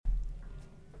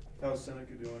How's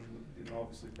Seneca doing? Didn't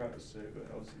obviously practice today, but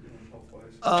how's he doing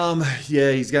health-wise?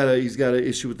 Yeah, he's got an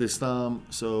issue with his thumb,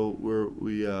 so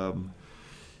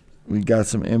we got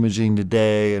some imaging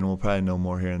today, and we'll probably know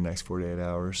more here in the next 48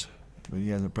 hours. But he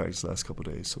hasn't practiced the last couple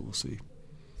of days, so we'll see.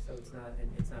 So it's not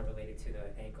related to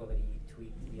the ankle that he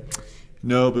tweaked the other.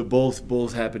 No, but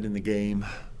both happened in the game,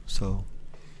 so.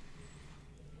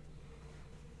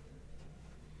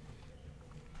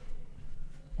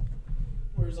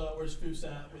 Where's Foose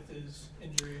at with his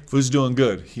injury? Foose is doing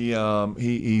good.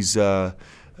 He's I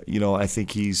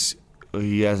think he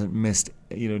hasn't missed,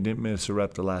 didn't miss a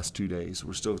rep the last 2 days.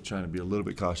 We're still trying to be a little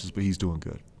bit cautious, but he's doing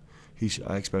good.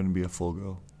 I expect him to be a full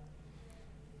go.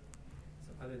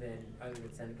 So other than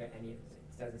Seneca, it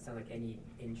doesn't sound like any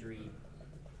injury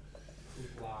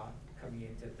hoopla coming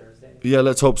into Thursday? Yeah,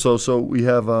 let's hope so. So we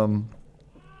have,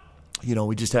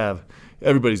 we just have,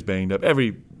 everybody's banged up.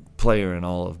 Every player in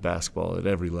all of basketball at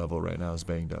every level right now is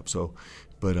banged up. So,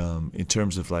 but in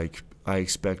terms of I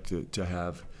expect to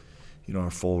have,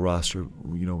 our full roster,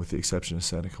 with the exception of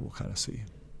Seneca, we'll kind of see.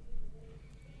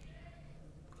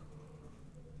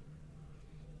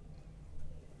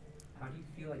 How do you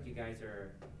feel like you guys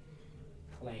are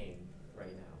playing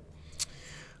right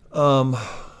now?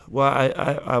 Well,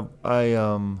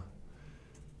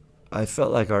 I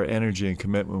felt like our energy and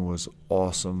commitment was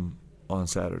awesome on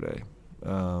Saturday.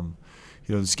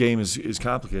 This game is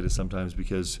complicated sometimes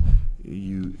because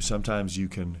sometimes you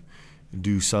can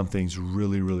do some things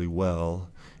really, really well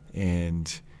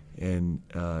and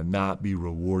not be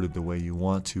rewarded the way you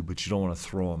want to, but you don't want to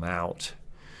throw them out.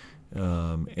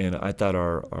 And I thought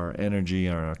our energy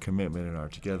and our commitment and our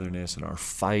togetherness and our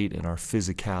fight and our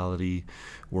physicality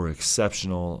were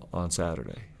exceptional on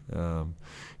Saturday.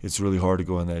 It's really hard to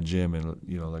go in that gym and,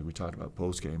 like we talked about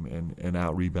post game and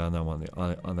out rebound them on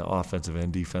the offensive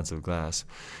and defensive glass,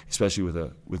 especially with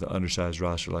an undersized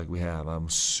roster like we have. I'm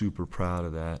super proud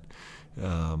of that.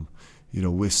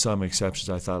 With some exceptions,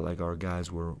 I thought like our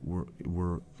guys were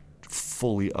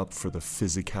fully up for the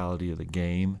physicality of the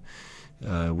game.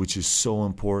 Which is so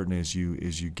important as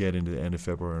you get into the end of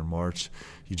February and March.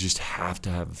 You just have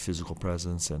to have a physical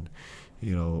presence, and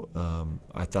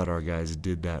I thought our guys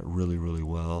did that really, really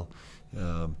well.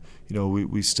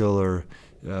 We still are.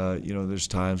 There's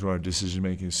times where our decision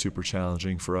making is super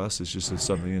challenging for us. It's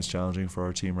something that's challenging for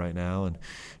our team right now, and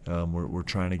we're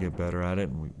trying to get better at it,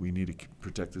 and we need to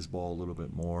protect this ball a little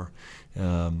bit more.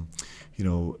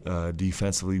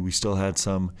 Defensively, we still had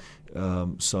some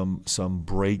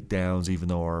breakdowns, even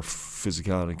though our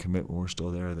physicality and commitment were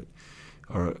still there, that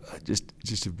are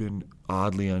just have been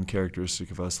oddly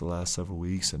uncharacteristic of us the last several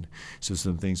weeks, and so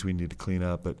some things we need to clean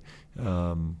up. But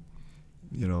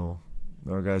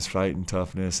our guys' fight and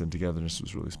toughness and togetherness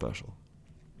was really special.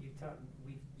 You've talked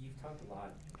a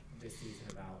lot this season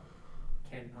about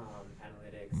KenPom,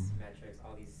 analytics, metrics,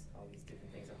 all these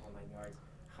different things at Whole 9 Yards.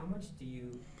 How much do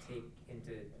you take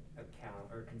into account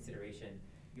or consideration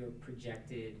your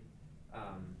projected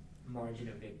margin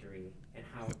of victory and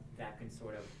how that can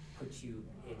sort of put you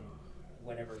in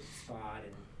whatever spot?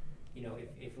 And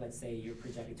if let's say you're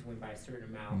projected to win by a certain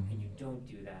amount and you don't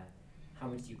do that, how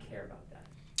much do you care about that?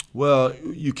 Well,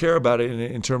 you care about it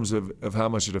in terms of how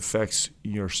much it affects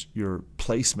your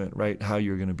placement, right? How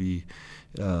you're going to be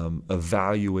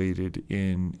evaluated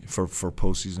for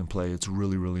postseason play. It's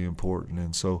really, really important,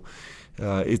 and so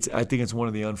I think it's one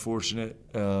of the unfortunate.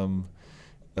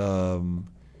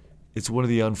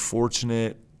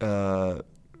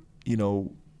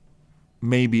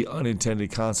 Maybe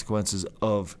unintended consequences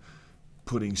of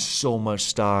putting so much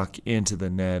stock into the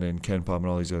net and KenPom and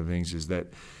all these other things is that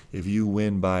if you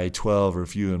win by 12 or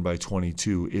if you win by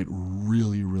 22, it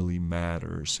really, really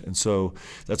matters. And so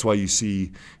that's why you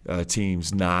see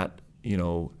teams not,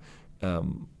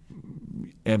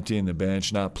 emptying the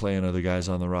bench, not playing other guys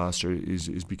on the roster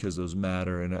is because those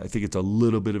matter. And I think it's a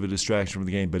little bit of a distraction from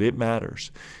the game, but it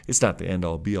matters. It's not the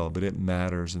end-all, be-all, but it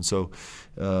matters. And so,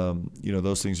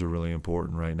 those things are really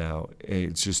important right now.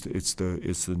 It's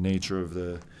the nature of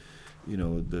the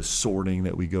sorting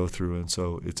that we go through, and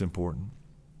so it's important.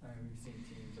 We've seen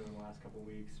teams over the last couple of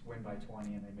weeks win by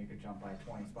 20 and they make a jump by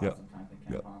 20 spots sometimes in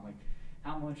KenPom. Like,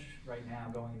 how much right now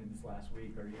going into this last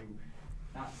week are you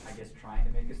not, I guess, trying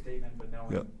to make a statement, but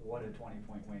knowing what a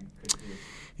 20-point win could do?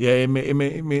 Yeah,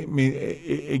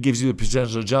 it gives you the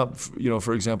potential to jump.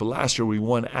 For example, last year we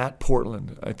won at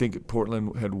Portland. I think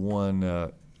Portland had won.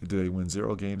 Did they win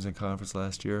 0 games in conference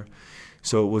last year?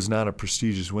 So it was not a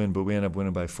prestigious win, but we ended up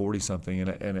winning by 40-something.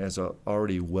 And as a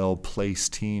already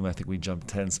well-placed team, I think we jumped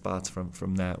 10 spots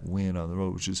from that win on the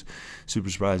road, which is super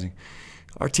surprising.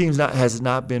 Our team has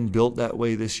not been built that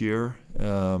way this year.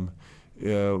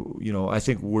 I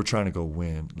think we're trying to go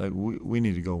win. Like we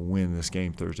need to go win this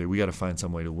game Thursday. We got to find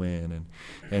some way to win,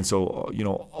 and so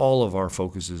all of our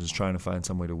focus is trying to find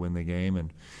some way to win the game,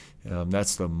 and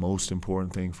that's the most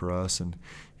important thing for us. And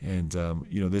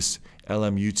this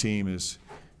LMU team is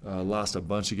lost a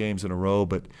bunch of games in a row,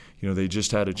 but they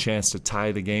just had a chance to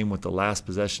tie the game with the last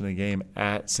possession of the game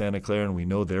at Santa Clara, and we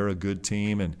know they're a good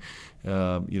team, and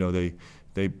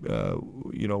they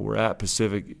were at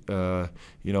Pacific,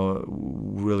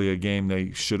 really a game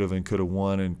they should have and could have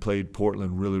won, and played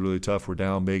Portland really, really tough. We're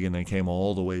down big, and they came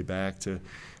all the way back to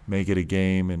make it a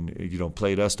game, and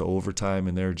played us to overtime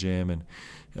in their gym, and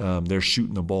they're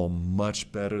shooting the ball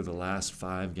much better the last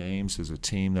 5 games as a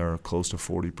team. They're close to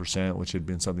 40%, which had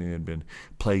been something that had been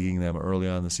plaguing them early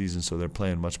on in the season, so they're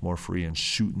playing much more free and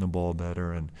shooting the ball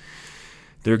better, and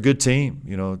they're a good team.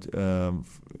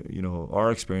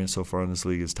 Our experience so far in this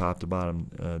league is top to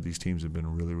bottom. These teams have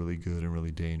been really, really good and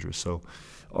really dangerous. So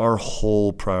our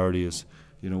whole priority is,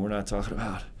 we're not talking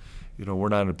about, we're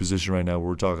not in a position right now where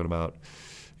we're talking about,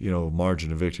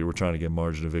 margin of victory. We're trying to get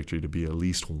margin of victory to be at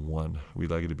least 1. We'd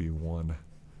like it to be 1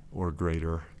 or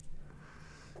greater.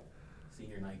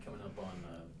 Senior night coming up on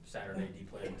Saturday. Do you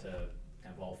plan to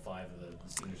have all 5 of the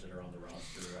seniors that are on the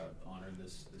roster honored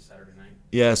this Saturday night?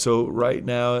 Yeah, so right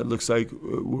now it looks like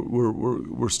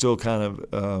we're still kind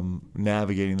of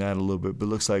navigating that a little bit, but it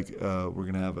looks like we're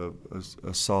going to have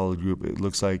a solid group. It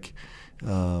looks like,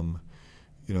 we'll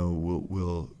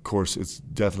of course it's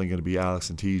definitely going to be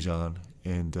Alex and Tijon,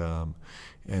 and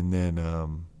then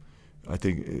I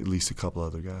think at least a couple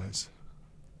other guys.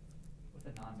 With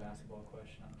a non-basketball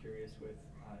question, I'm curious with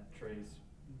Trey's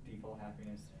default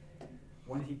happiness.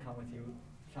 When did he come to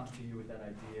you with that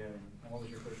idea, and what was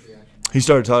your first reaction? He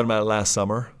started talking about it last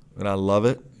summer, and I love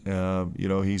it.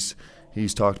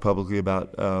 He's talked publicly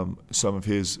about some of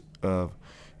his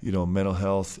mental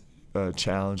health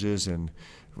challenges, and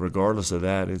regardless of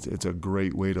that, it's a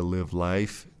great way to live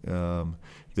life.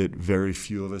 That very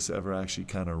few of us ever actually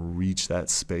kind of reach that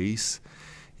space,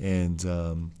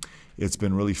 and it's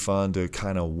been really fun to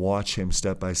kind of watch him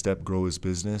step by step grow his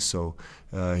business. So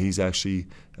he's actually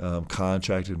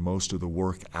contracted most of the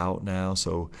work out now.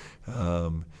 So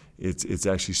it's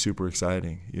actually super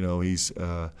exciting.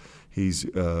 He's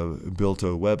built a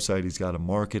website. He's got a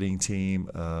marketing team.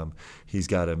 He's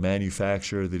got a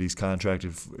manufacturer that he's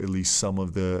contracted at least some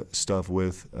of the stuff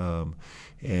with,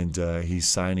 and he's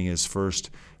signing his first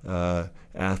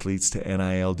athletes to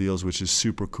NIL deals, which is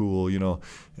super cool.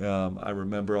 I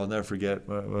remember, I'll never forget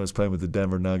when I was playing with the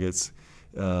Denver Nuggets.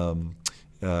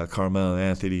 Carmelo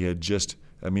Anthony had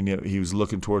he was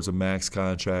looking towards a max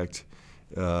contract.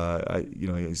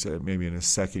 He said maybe in his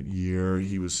second year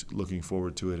he was looking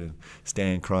forward to it, and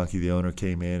Stan Kroenke, the owner,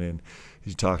 came in and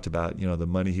he talked about the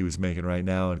money he was making right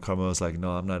now, and Carmelo's like,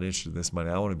 no, I'm not interested in this money.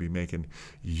 I want to be making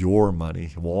your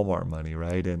money, Walmart money,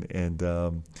 right?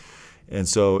 And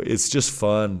so it's just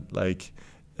fun. Like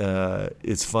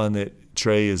it's fun that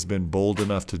Trey has been bold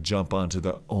enough to jump onto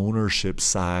the ownership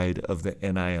side of the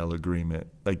NIL agreement.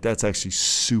 Like that's actually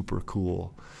super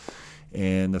cool.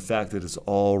 And the fact that it's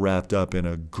all wrapped up in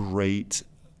a great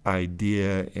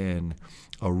idea and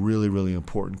a really, really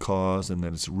important cause, and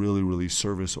that it's really, really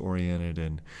service-oriented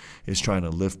and is trying to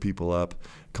lift people up.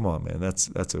 Come on, man, that's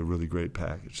a really great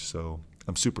package. So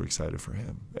I'm super excited for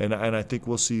him. And I think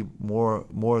we'll see more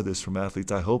of this from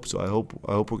athletes. I hope so. I hope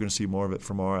we're going to see more of it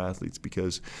from our athletes,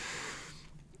 because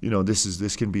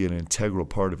this can be an integral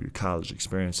part of your college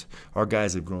experience. Our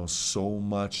guys have grown so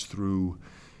much through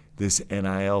this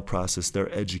NIL process.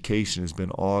 Their education has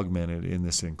been augmented in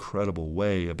this incredible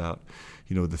way about,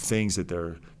 the things that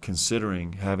they're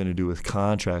considering having to do with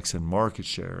contracts and market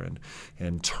share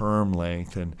and term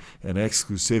length and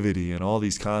exclusivity and all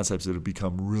these concepts that have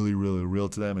become really, really real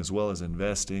to them, as well as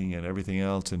investing and everything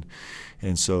else.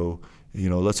 And so,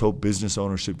 let's hope business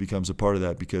ownership becomes a part of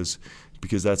that, because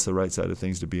that's the right side of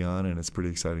things to be on, and it's pretty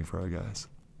exciting for our guys.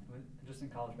 Just in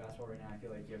college basketball right now, I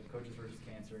feel like you have Coaches versus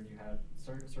Cancer, and you have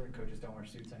certain coaches don't wear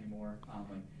suits anymore.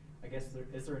 I guess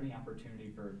is there any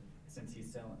opportunity for, since he's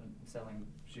selling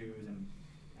shoes and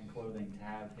clothing, to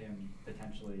have him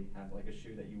potentially have like a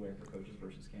shoe that you wear for Coaches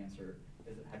versus Cancer?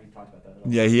 Have you talked about that at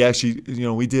all? Yeah, he actually,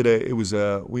 we did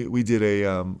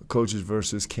a Coaches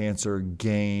versus Cancer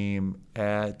game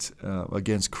at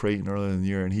against Creighton earlier in the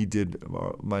year, and he did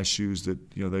my shoes that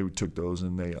they took those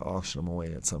and they auctioned them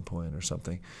away at some point or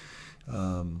something.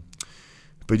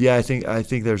 But yeah, I think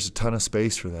there's a ton of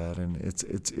space for that, and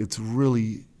it's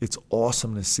really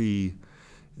awesome to see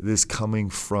this coming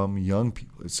from young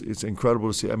people. It's incredible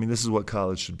to see. I mean, this is what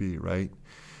college should be, right?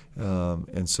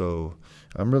 And so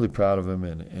I'm really proud of him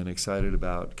and excited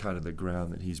about kind of the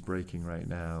ground that he's breaking right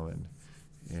now.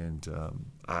 And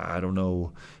I don't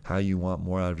know how you want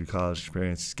more out of your college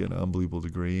experience. He's getting an unbelievable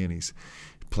degree, and he's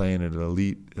playing at an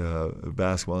elite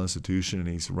basketball institution, and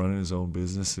he's running his own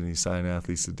business, and he's signing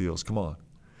athletes to deals. Come on.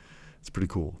 It's pretty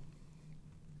cool.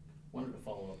 Wanted to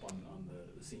follow up on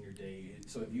the senior day.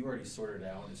 So have you already sorted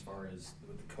out as far as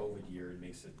with the COVID year, it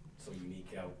makes it so unique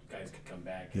how guys could come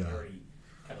back? Have you already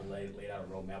kind of laid out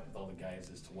a roadmap with all the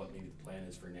guys as to what maybe the plan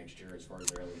is for next year as far as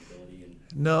their eligibility? And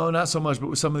No, not so much. But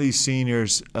with some of these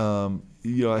seniors,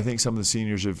 I think some of the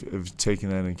seniors have taken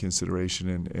that in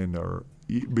consideration and are.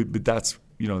 But that's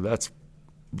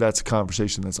that's a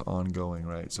conversation that's ongoing,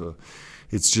 right? So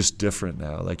it's just different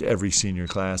now. Like every senior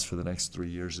class for the next 3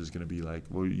 years is going to be like,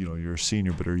 well, you're a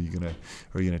senior, but are you gonna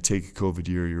take a COVID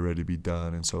year? You're ready to be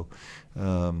done, and so.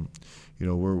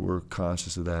 We're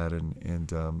conscious of that and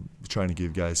trying to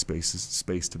give guys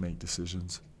space to make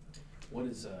decisions. What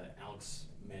has Alex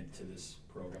meant to this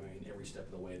program? I mean, every step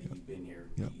of the way that you've been here,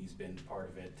 he's been part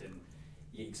of it, and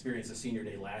you experienced a senior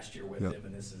day last year with him,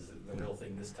 and this is the real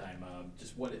thing this time.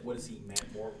 Just what has he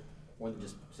meant more than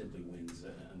just simply wins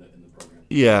in the program?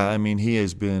 Yeah, I mean, he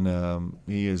has been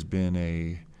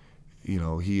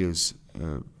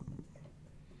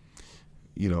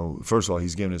first of all,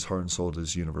 he's given his heart and soul to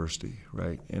this university,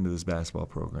 right, into this basketball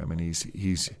program, and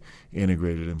he's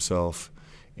integrated himself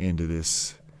into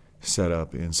this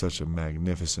setup in such a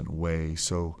magnificent way.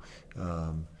 So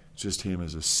just him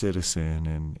as a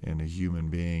citizen and a human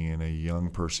being and a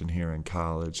young person here in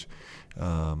college,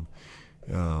 as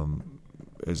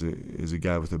a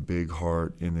guy with a big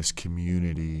heart in this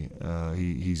community,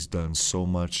 he's done so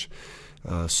much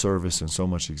service and so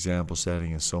much example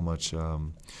setting and so much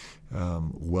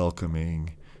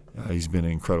welcoming. He's been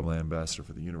an incredible ambassador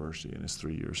for the university in his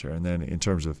 3 years here. And then in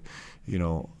terms of,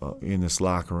 in this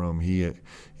locker room, he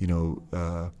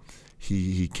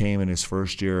came in his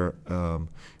first year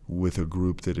with a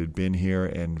group that had been here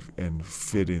and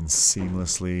fit in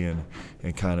seamlessly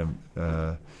and kind of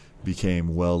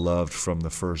became well loved from the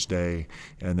first day.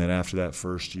 And then after that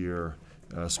first year,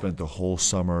 spent the whole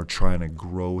summer trying to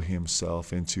grow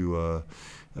himself into a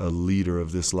leader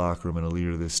of this locker room and a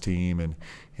leader of this team,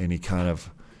 and he kind of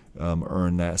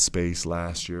earned that space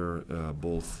last year,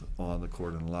 both on the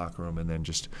court and the locker room, and then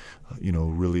just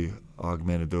really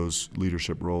augmented those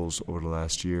leadership roles over the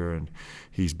last year. And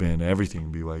he's been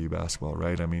everything BYU basketball,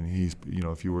 right? I mean, he's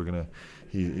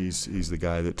he's the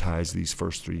guy that ties these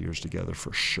first 3 years together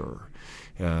for sure,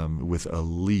 with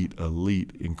elite,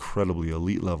 incredibly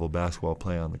elite level basketball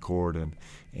play on the court and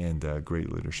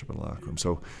great leadership in the locker room.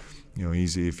 So.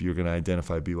 If you're going to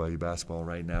identify BYU basketball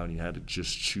right now and you had to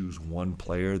just choose one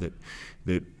player that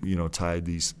tied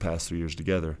these past 3 years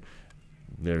together,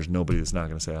 there's nobody that's not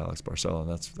going to say Alex Barcelo, and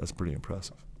that's pretty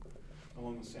impressive.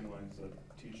 Along the same lines,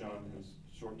 T-John, his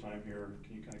short time here,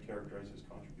 can you kind of characterize his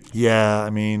contribution? Yeah, I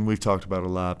mean, we've talked about it a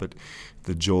lot, but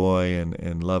the joy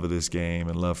and love of this game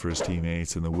and love for his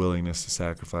teammates and the willingness to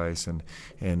sacrifice and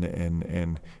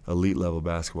elite level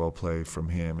basketball play from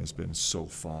him has been so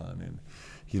fun. And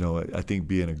I think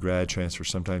being a grad transfer,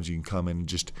 sometimes you can come in and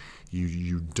just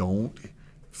you don't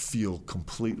feel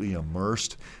completely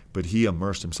immersed, but he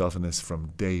immersed himself in this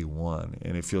from day one,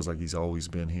 and it feels like he's always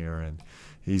been here, and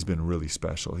he's been really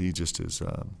special. He just is,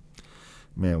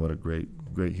 man, what a great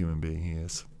human being he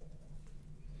is.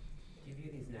 Do you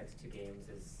view these next two games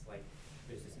as like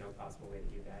there's just no possible way that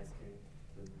you guys can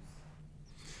lose?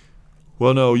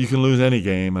 Well, no, you can lose any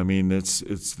game. I mean,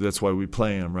 that's why we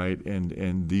play them, right?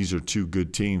 And these are two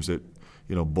good teams that,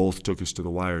 both took us to the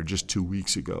wire just 2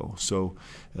 weeks ago. So,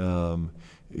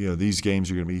 these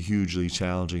games are going to be hugely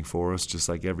challenging for us, just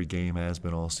like every game has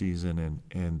been all season.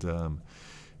 And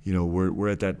we're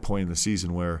at that point in the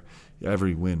season where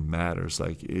every win matters.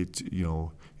 Like it,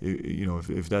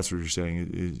 if that's what you're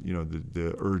saying,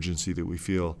 the urgency that we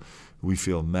feel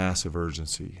massive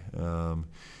urgency,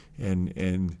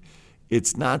 and.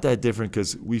 It's not that different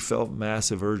because we felt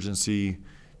massive urgency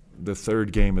the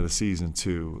third game of the season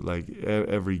too. Like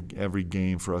every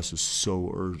game for us is so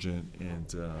urgent,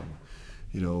 and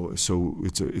so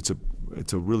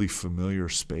it's a really familiar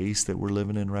space that we're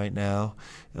living in right now.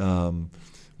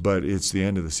 But it's the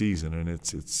end of the season, and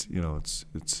it's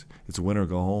win or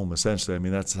go home essentially. I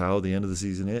mean, that's how the end of the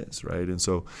season is, right? And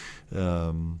so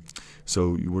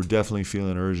we're definitely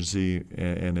feeling urgency,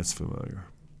 and it's familiar.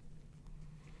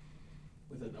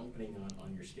 With an opening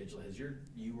on your schedule, has you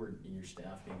or your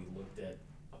staff maybe looked at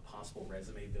a possible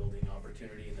resume building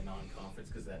opportunity in the non-conference?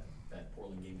 Because that Portland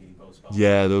Portland game getting postponed.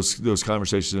 Yeah, those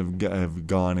conversations have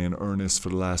gone in earnest for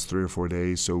the last 3 or 4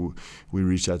 days. So we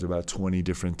reached out to about 20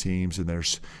 different teams, and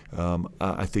there's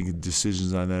I think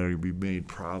decisions on that are going to be made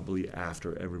probably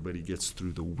after everybody gets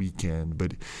through the weekend.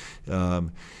 But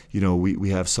we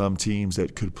have some teams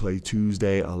that could play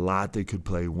Tuesday, a lot that could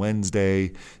play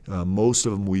Wednesday. Most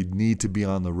of them we'd need to be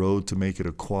on the road to make it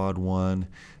a quad one.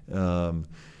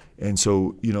 And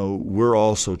so, we're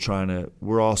also trying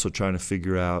to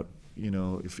figure out,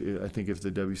 if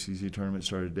the WCC tournament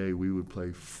started today, we would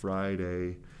play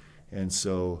Friday, and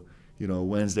so,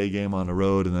 Wednesday game on the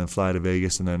road, and then fly to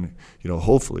Vegas, and then,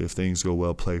 hopefully if things go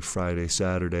well, play Friday,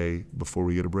 Saturday before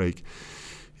we get a break.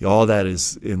 All that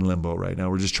is in limbo right now.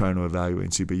 We're just trying to evaluate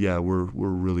and see. But yeah, we're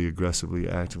really aggressively,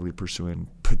 actively pursuing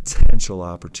potential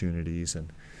opportunities,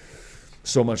 and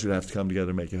so much would have to come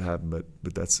together to make it happen. But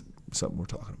that's something we're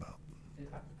talking about.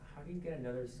 How do you get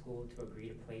another school to agree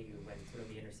to play you when sort of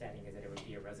the understanding is that it would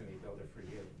be a resume builder for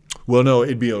you? Well, no,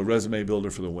 it'd be a resume builder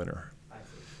for the winner. I see.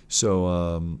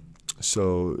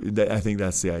 So I think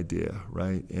that's the idea,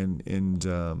 right? And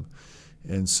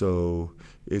so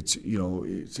it's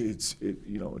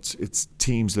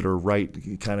teams that are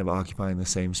right, kind of occupying the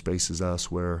same space as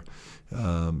us, where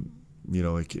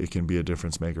it can be a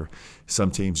difference maker.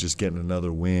 Some teams just getting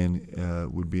another win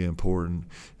would be important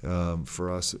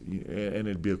for us, and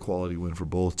it'd be a quality win for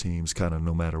both teams, kind of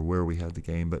no matter where we had the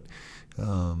game. But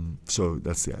so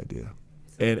that's the idea,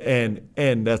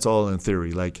 and that's all in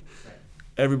theory. Like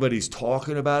everybody's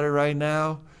talking about it right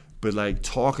now, but like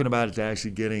talking about it to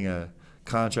actually getting a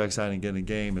contract signed and getting a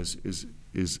game is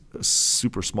a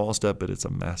super small step, but it's a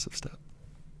massive step.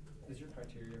 Is your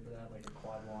criteria for that like a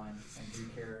quad one? And do you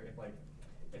care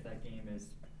if that game is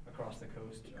across the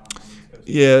coast on the East Coast?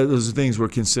 Yeah, those are things we're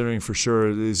considering for sure.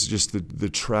 It's just the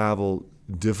travel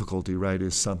difficulty, right,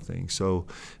 is something. So,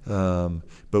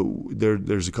 but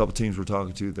there's a couple teams we're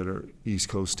talking to that are East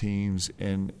Coast teams,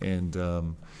 and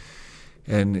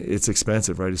it's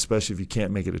expensive, right? Especially if you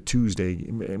can't make it a Tuesday.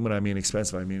 And when I mean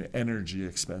expensive, I mean energy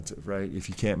expensive, right? If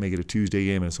you can't make it a Tuesday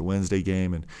game and it's a Wednesday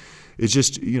game, and it's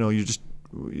just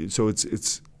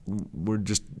we're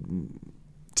just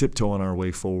tiptoeing our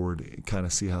way forward and kind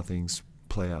of see how things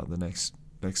play out in the next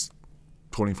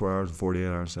 24 hours, 48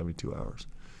 hours, 72 hours.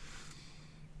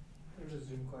 There's a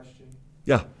Zoom question.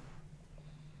 Yeah.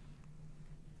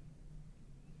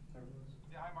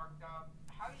 Yeah, hi, Mark.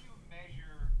 How do you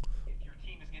measure if your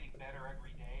team is getting better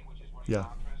every day, which is one of your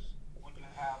mantras, when you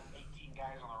have 18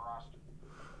 guys on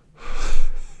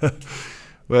the roster?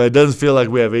 Well, it doesn't feel like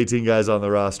we have 18 guys on the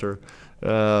roster.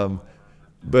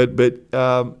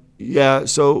 Yeah,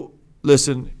 so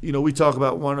listen, we talk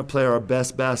about wanting to play our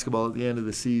best basketball at the end of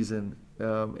the season,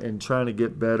 and trying to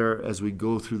get better as we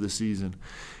go through the season.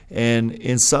 And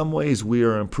in some ways we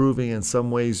are improving. In some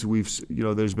ways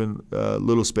there's been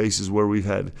little spaces where we've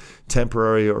had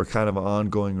temporary or kind of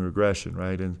ongoing regression,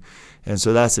 right? And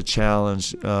so that's a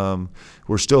challenge.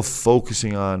 We're still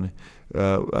focusing on.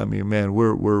 We're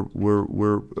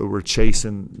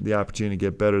chasing the opportunity to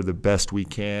get better the best we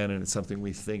can, and it's something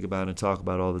we think about and talk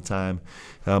about all the time.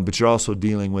 But you're also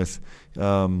dealing with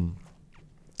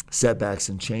setbacks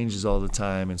and changes all the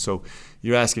time, and so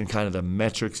you're asking kind of the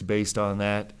metrics based on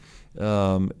that.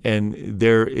 And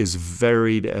they're as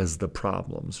varied as the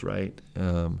problems, right?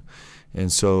 And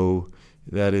so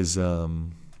that is,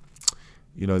 that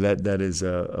is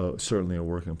certainly a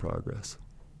work in progress.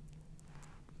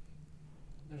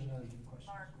 There's another Zoom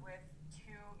question. Mark, with 2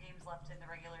 games left in the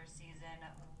regular season,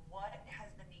 what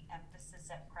has been the emphasis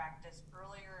at practice?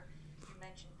 Earlier, you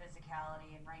mentioned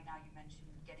physicality, and right now you mentioned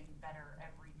getting better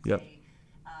every day. Yep.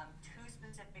 2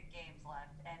 specific games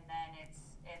left, and then it's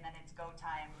go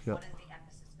time. Yep. What has the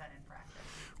emphasis been in practice?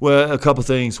 Well, a couple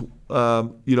things.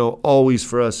 Always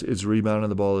for us, it's rebounding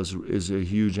the ball is a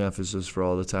huge emphasis for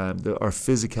all the time. Our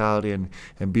physicality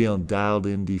and being dialed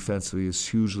in defensively is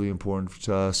hugely important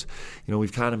to us.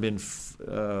 We've kind of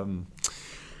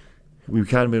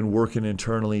been working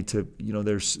internally to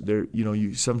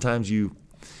sometimes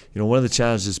one of the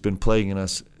challenges that's been plaguing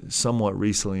us somewhat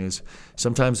recently is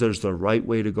sometimes there's the right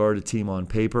way to guard a team on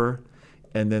paper,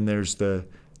 and then there's the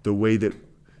way that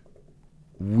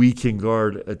we can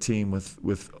guard a team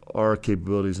with our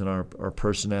capabilities and our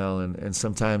personnel, and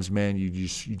sometimes, man, you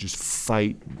just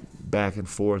fight back and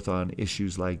forth on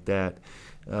issues like that.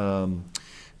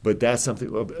 But that's a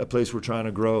place we're trying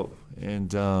to grow,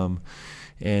 and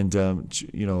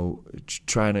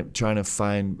trying to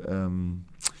find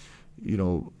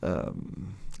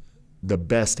the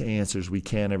best answers we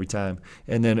can every time.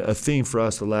 And then a theme for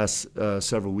us the last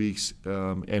several weeks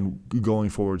and going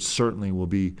forward certainly will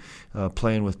be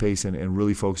playing with pace and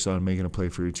really focus on making a play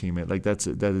for your teammate. Like that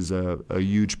is a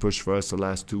huge push for us the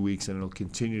last 2 weeks, and it'll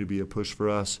continue to be a push for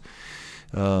us.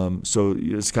 So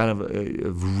it's kind of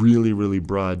a really, really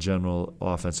broad general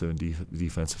offensive and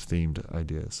defensive themed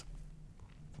ideas.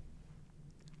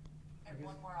 And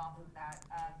one more off of that.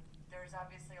 There's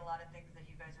obviously a lot of things that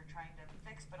you guys are trying to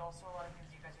fix, but also a lot of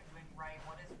things you guys are doing right.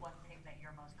 What is one thing that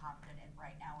you're most confident in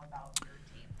right now about your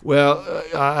team? Well,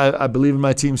 I believe in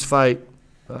my team's fight.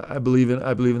 I believe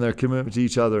in their commitment to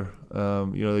each other.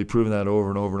 They've proven that over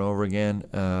and over and over again.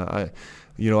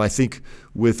 I think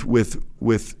with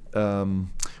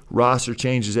roster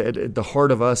changes at the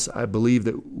heart of us, I believe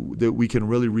that we can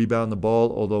really rebound the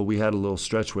ball. Although we had a little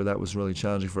stretch where that was really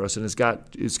challenging for us, and it's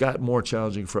got more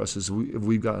challenging for us as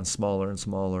we've gotten smaller and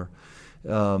smaller.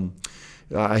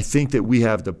 I think that we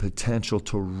have the potential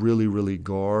to really, really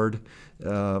guard,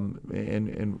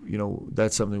 and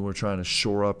that's something we're trying to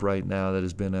shore up right now. That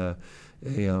has been a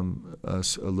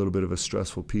little bit of a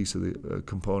stressful piece of the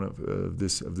component of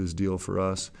this deal for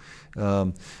us.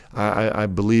 I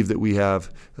believe that we have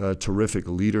terrific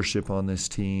leadership on this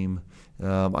team.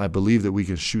 I believe that we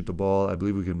can shoot the ball. I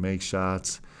believe we can make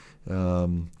shots. I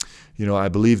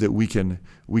believe that we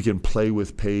can play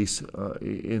with pace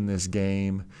in this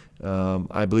game.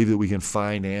 I believe that we can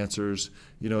find answers.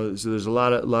 So there's a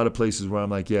lot of places where I'm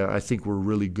like, yeah, I think we're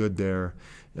really good there.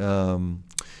 We're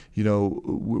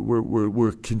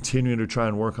continuing to try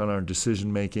and work on our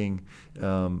decision making,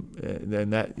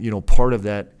 and that part of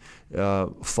that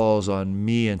falls on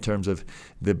me in terms of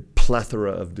the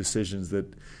plethora of decisions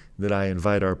that I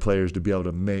invite our players to be able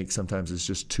to make. Sometimes it's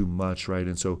just too much, right?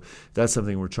 And so that's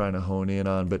something we're trying to hone in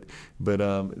on. But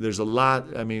there's a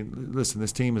lot. I mean, listen,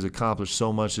 this team has accomplished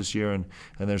so much this year, and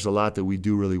there's a lot that we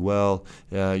do really well.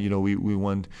 We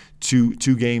won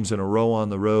two games in a row on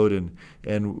the road,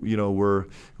 and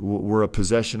we're a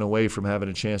possession away from having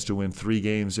a chance to win 3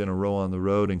 games in a row on the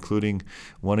road, including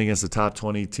one against the top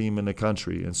 20 team in the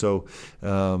country. And so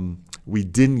we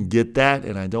didn't get that,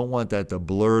 and I don't want that to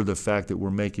blur the fact that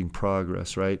we're making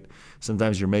progress, right?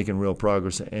 Sometimes you're making real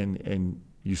progress and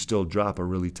you still drop a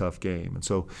really tough game. And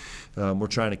so we're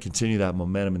trying to continue that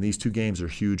momentum, and these 2 games are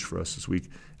huge for us this week.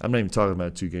 I'm not even talking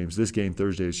about 2 games. This game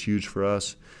Thursday is huge for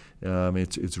us.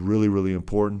 It's really, really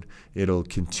important. It'll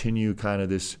continue kind of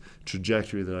this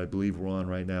trajectory that I believe we're on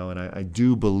right now. And I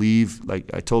do believe,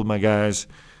 like I told my guys,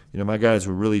 my guys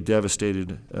were really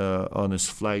devastated on this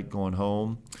flight going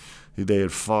home. They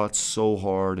had fought so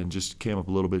hard and just came up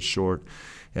a little bit short.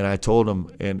 And I told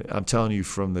them, and I'm telling you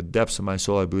from the depths of my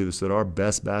soul, I believe this, that our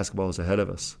best basketball is ahead of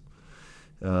us.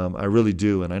 I really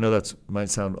do. And I know that might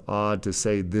sound odd to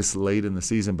say this late in the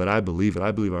season, but I believe it.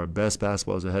 I believe our best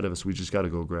basketball is ahead of us. We just got to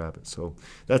go grab it. So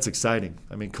that's exciting.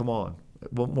 I mean, come on.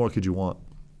 What more could you want?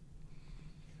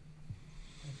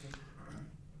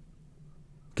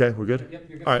 Okay, we're good? Yep,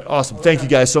 you're good. All right, awesome. Thank you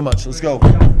guys so much. Let's go.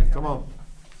 Come on.